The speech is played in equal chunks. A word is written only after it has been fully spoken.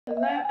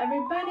Hello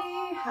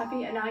everybody,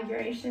 happy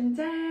Inauguration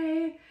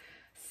Day.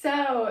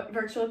 So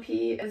virtual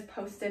PE is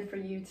posted for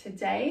you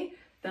today.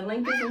 The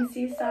link is in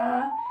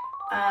Seesaw.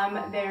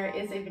 There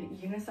is a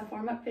UNICEF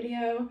warm-up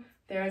video.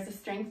 There is a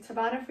strength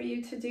Tabata for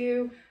you to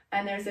do,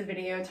 and there's a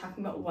video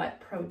talking about what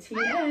protein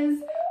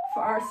is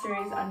for our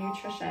series on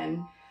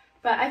nutrition.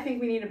 But I think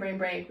we need a brain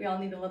break. We all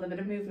need a little bit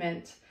of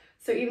movement.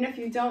 So even if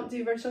you don't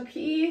do virtual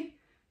PE,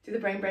 do the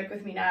brain break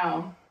with me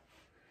now.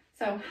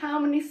 So how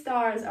many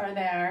stars are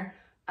there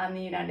on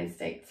the United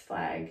States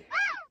flag?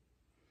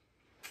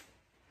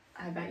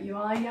 I bet you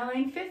all are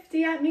yelling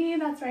 50 at me.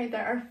 That's right,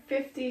 there are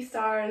 50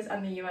 stars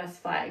on the US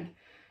flag.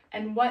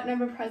 And what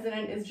number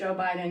president is Joe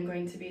Biden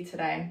going to be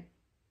today?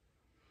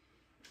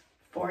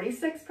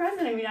 46th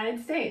president of the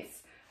United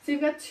States. So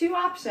you've got two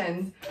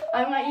options.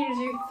 I want you to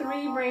do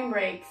 3 brain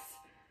breaks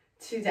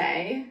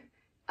today,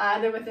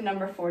 either with the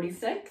number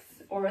 46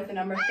 or with the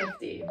number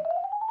 50.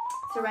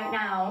 So right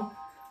now,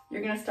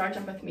 you're gonna star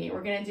jump with me.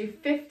 We're gonna do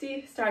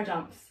 50 star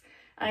jumps.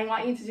 And I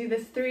want you to do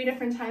this 3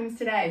 different times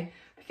today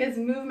because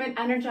movement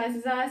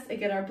energizes us,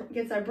 it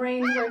gets our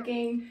brains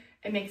working,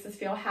 it makes us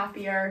feel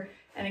happier,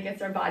 and it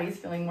gets our bodies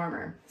feeling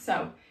warmer.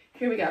 So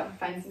here we go,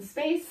 find some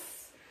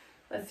space.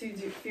 Let's do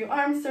a few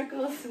arm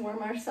circles to warm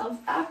ourselves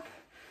up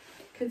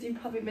because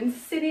you've probably been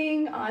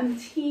sitting on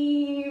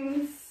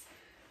teams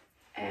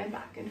and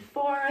back and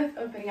forth,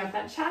 opening up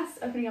that chest,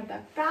 opening up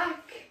that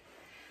back.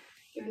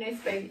 Give a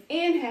nice big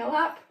inhale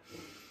up.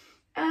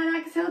 And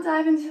exhale,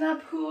 dive into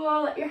that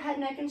pool. Let your head,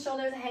 neck, and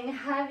shoulders hang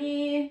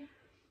heavy,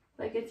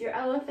 like it's your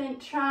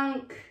elephant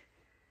trunk.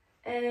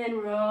 And then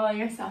roll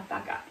yourself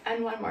back up.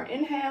 And one more.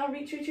 Inhale,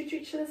 reach, reach, reach,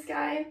 reach to the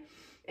sky.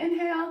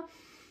 Inhale.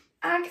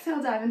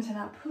 Exhale, dive into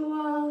that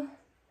pool.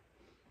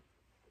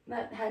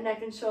 Let head,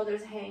 neck, and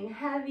shoulders hang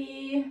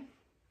heavy.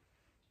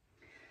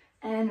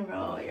 And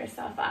roll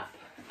yourself up.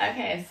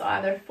 Okay, so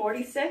either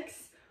 46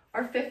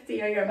 or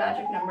 50 are your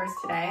magic numbers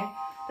today.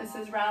 This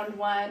is round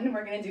 1.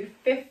 We're going to do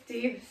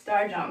 50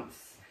 star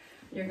jumps.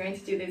 You're going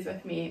to do these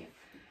with me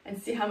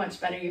and see how much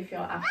better you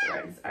feel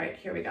afterwards. All right,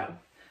 here we go.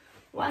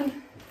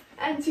 1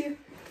 and 2,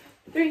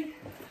 3,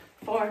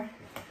 4,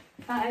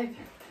 5,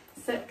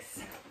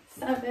 6,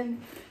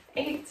 7,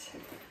 8,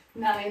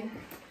 9,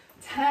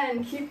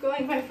 10. Keep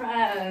going, my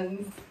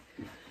friends.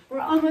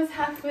 We're almost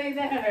halfway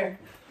there.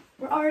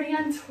 We're already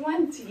on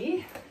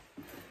 20.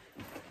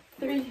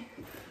 3,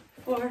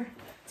 4,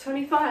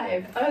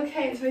 25.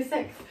 Okay,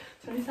 26.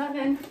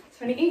 27,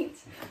 28,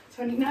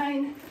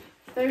 29,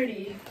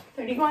 30,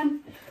 31,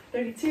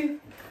 32,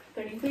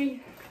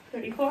 33,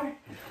 34,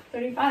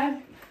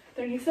 35,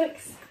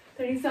 36,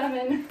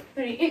 37,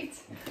 38,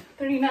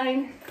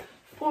 39,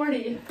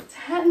 40,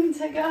 10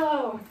 to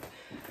go.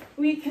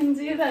 We can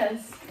do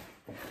this.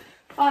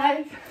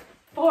 5,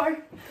 4,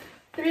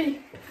 3,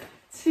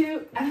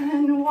 2,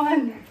 and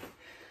 1.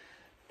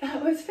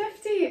 That was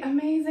 50.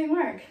 Amazing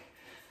work.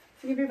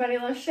 So give your body a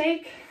little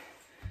shake.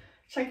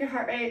 Check your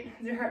heart rate.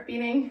 Is your heart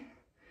beating?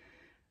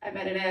 I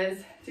bet it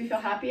is. Do you feel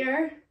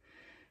happier,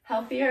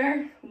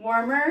 healthier,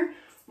 warmer,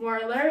 more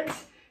alert?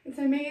 It's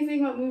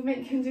amazing what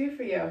movement can do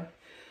for you.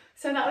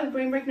 So that was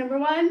brain break number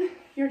 1.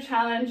 Your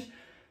challenge,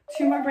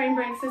 2 more brain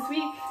breaks this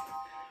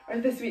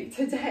week,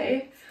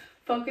 today,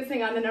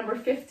 focusing on the number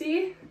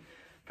 50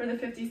 for the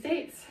 50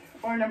 states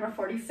or number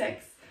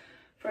 46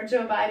 for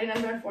Joe Biden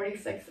as our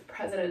 46th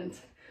president.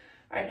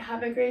 All right,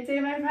 have a great day,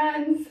 my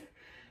friends.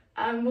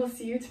 We'll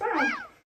see you tomorrow.